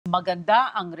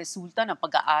Maganda ang resulta ng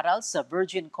pag-aaral sa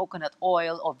virgin coconut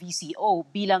oil o VCO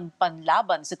bilang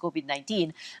panlaban sa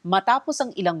COVID-19 matapos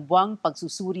ang ilang buwang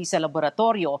pagsusuri sa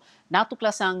laboratoryo.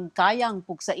 Natuklasang kayang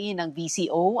puksain ng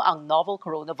VCO ang novel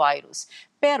coronavirus.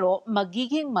 Pero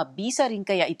magiging mabisa rin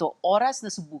kaya ito oras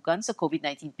na subukan sa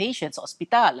COVID-19 patients sa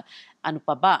ospital? Ano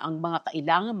pa ba ang mga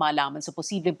kailangan malaman sa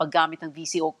posibleng paggamit ng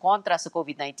VCO kontra sa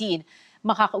COVID-19?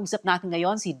 Makakausap natin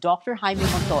ngayon si Dr. Jaime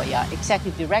Montoya,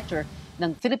 Executive Director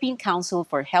ng Philippine Council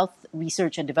for Health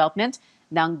Research and Development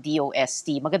ng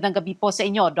DOST. Magandang gabi po sa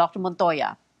inyo, Dr.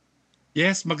 Montoya.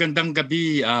 Yes, magandang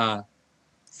gabi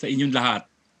sa inyong lahat.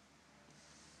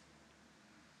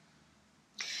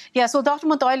 Yeah, so Dr.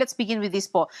 Montoya, let's begin with this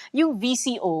po. Yung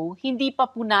VCO, hindi pa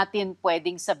po natin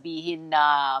pwedeng sabihin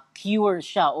na cure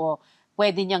siya o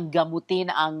pwede niyang gamutin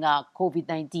ang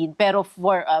COVID-19. Pero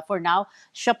for now,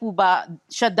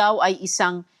 siya daw ay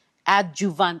isang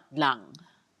adjuvant lang.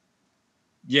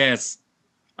 Yes.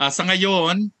 Sa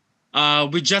ngayon,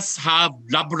 we just have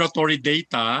laboratory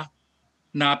data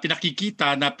na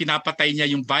pinakikita na pinapatay niya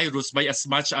yung virus by as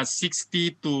much as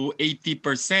 60 to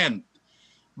 80%.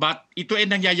 But ito ay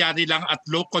nangyayari lang at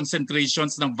low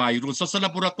concentrations ng virus. So sa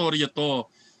laboratorio to,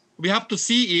 we have to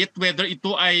see it whether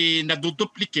ito ay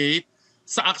naduduplicate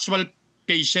sa actual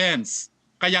patients.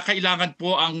 Kaya kailangan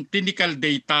po ang clinical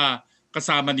data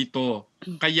kasama nito.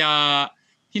 Kaya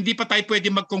hindi pa tayo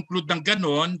pwede mag-conclude ng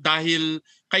ganon dahil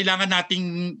kailangan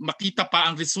nating makita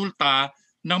pa ang resulta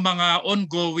ng mga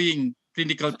ongoing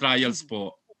clinical trials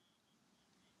po.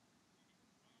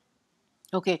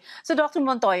 Okay. So Dr.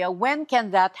 Montoya, when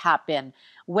can that happen?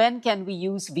 When can we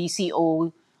use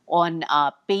VCO on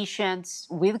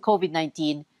patients with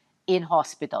COVID-19 in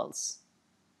hospitals?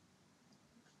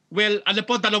 Well, alam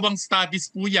po, dalawang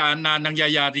studies po yan na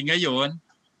nangyayari ngayon.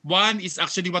 One is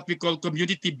actually what we call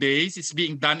community-based. It's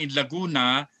being done in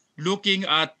Laguna, looking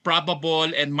at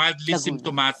probable and mildly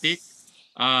symptomatic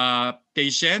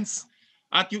patients.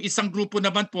 At yung isang grupo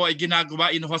naman po ay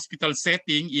ginagawa in hospital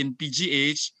setting in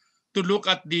PGH to look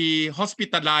at the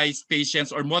hospitalized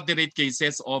patients or moderate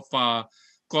cases of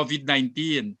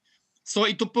COVID-19. So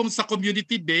ito pong sa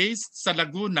community-based sa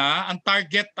Laguna, ang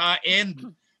target end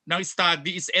ng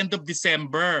study is end of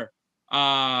December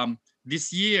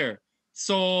this year.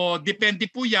 So depende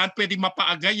po yan, pwedeng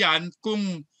mapaagayan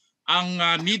kung ang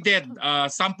needed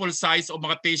sample size o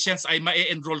mga patients ay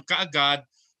ma-enroll kaagad.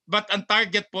 But ang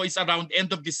target po is around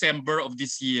end of December of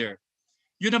this year.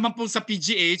 Yun naman po sa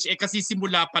PGH, kasi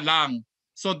simula pa lang.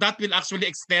 So that will actually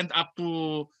extend up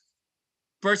to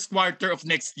first quarter of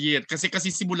next year. Kasi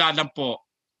simula lang po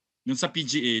yun sa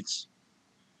PGH.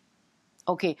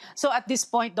 Okay. So at this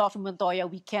point, Dr. Montoya,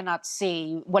 we cannot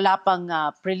say, wala pang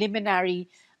preliminary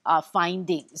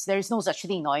findings. There is no such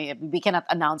thing. No? We cannot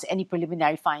announce any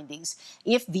preliminary findings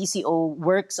if VCO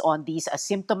works on these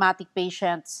asymptomatic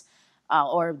patients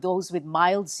or those with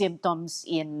mild symptoms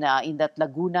in that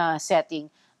Laguna setting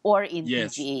or in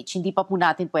PGH. Hindi pa po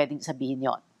natin pwedeng sabihin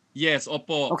yon. Yes,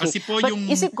 opo. Okay. Kasi po But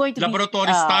yung is it going to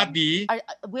laboratory study...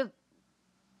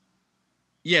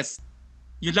 Yes.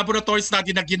 Yung laboratory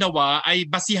study na ginawa ay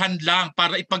basihan lang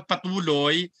para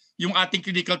ipagpatuloy yung ating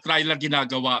clinical trial na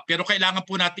ginagawa. Pero kailangan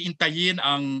po natin intayin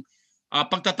ang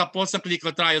pagtatapos ng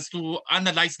clinical trials to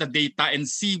analyze the data and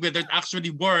see whether it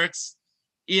actually works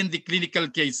in the clinical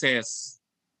cases.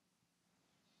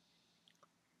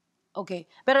 Okay.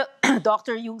 Pero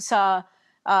doctor, yung sa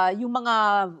yung mga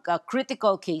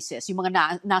critical cases, yung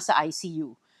mga nasa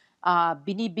ICU,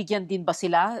 binibigyan din ba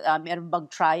sila? Meron bang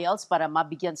trials para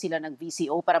mabigyan sila ng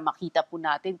VCO para makita po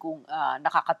natin kung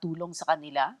nakakatulong sa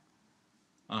kanila?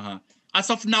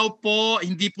 As of now po,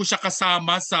 hindi po siya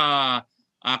kasama sa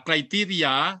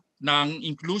criteria ng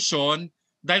inclusion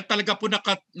dahil talaga po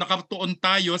nakatuon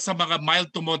tayo sa mga mild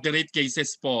to moderate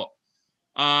cases po.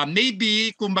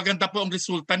 Maybe kung maganda po ang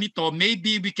resulta nito,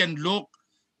 maybe we can look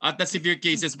at the severe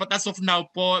cases. But as of now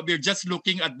po, we're just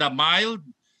looking at the mild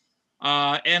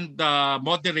and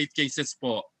moderate cases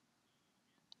po.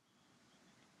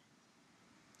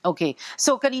 Okay.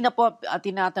 So kanina po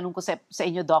tinatanong ko sa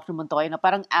inyo, Dr. Montoya, na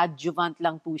parang adjuvant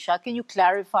lang po siya. Can you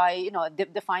clarify,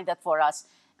 define that for us?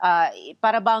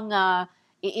 Para bang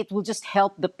it will just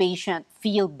help the patient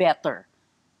feel better?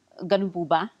 Ganun po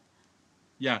ba?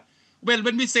 Yeah. Well,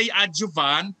 when we say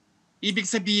adjuvant, ibig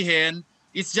sabihin,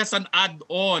 it's just an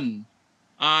add-on.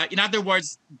 In other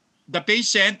words, the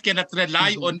patient cannot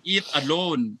rely on it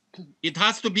alone. It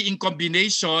has to be in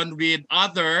combination with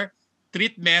other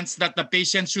treatments that the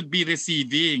patient should be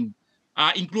receiving,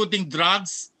 including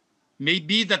drugs,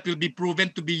 maybe that will be proven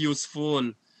to be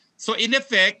useful. So in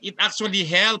effect, it actually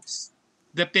helps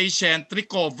the patient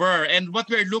recover. And what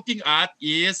we're looking at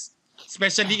is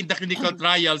especially in the clinical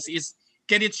trials, is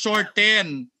can it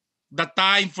shorten the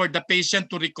time for the patient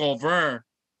to recover?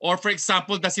 Or for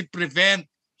example, does it prevent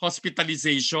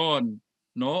hospitalization,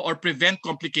 no, or prevent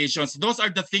complications? Those are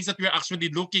the things that we're actually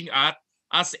looking at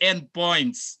as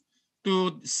endpoints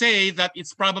to say that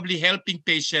it's probably helping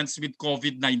patients with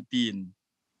COVID-19.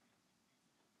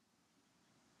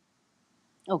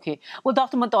 Okay. Well,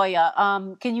 Dr. Montoya,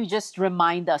 can you just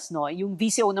remind us, no, yung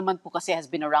VCO naman po kasi has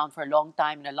been around for a long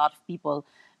time and a lot of people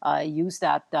use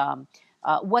that.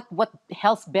 What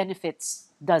health benefits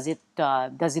does it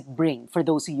bring for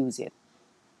those who use it?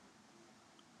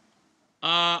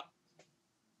 Well,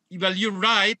 you're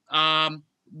right.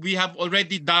 We have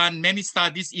already done many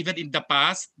studies even in the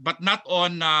past, but not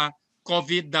on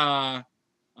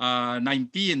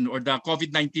COVID-19 or the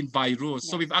COVID-19 virus.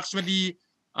 So Yes. we've actually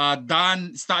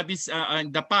done studies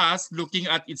in the past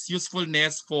looking at its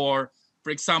usefulness for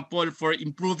example, for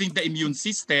improving the immune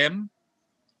system.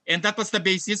 And that was the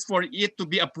basis for it to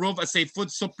be approved as a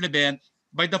food supplement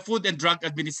by the Food and Drug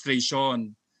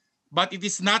Administration. But it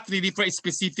is not really for a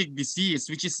specific disease,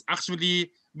 which is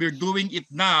actually, we're doing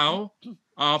it now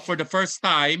for the first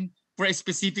time for a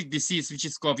specific disease, which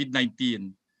is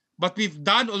COVID-19. But we've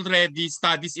done already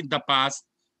studies in the past,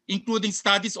 including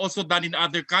studies also done in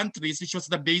other countries, which was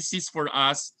the basis for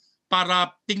us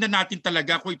para tingnan natin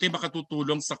talaga kung ito'y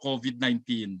makatutulong sa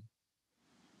COVID-19.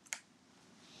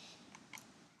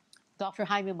 Dr.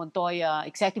 Jaime Montoya,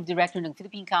 Executive Director ng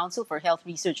Philippine Council for Health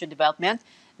Research and Development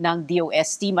ng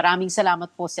DOST. Maraming salamat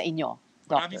po sa inyo,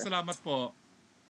 Dr. Maraming salamat po.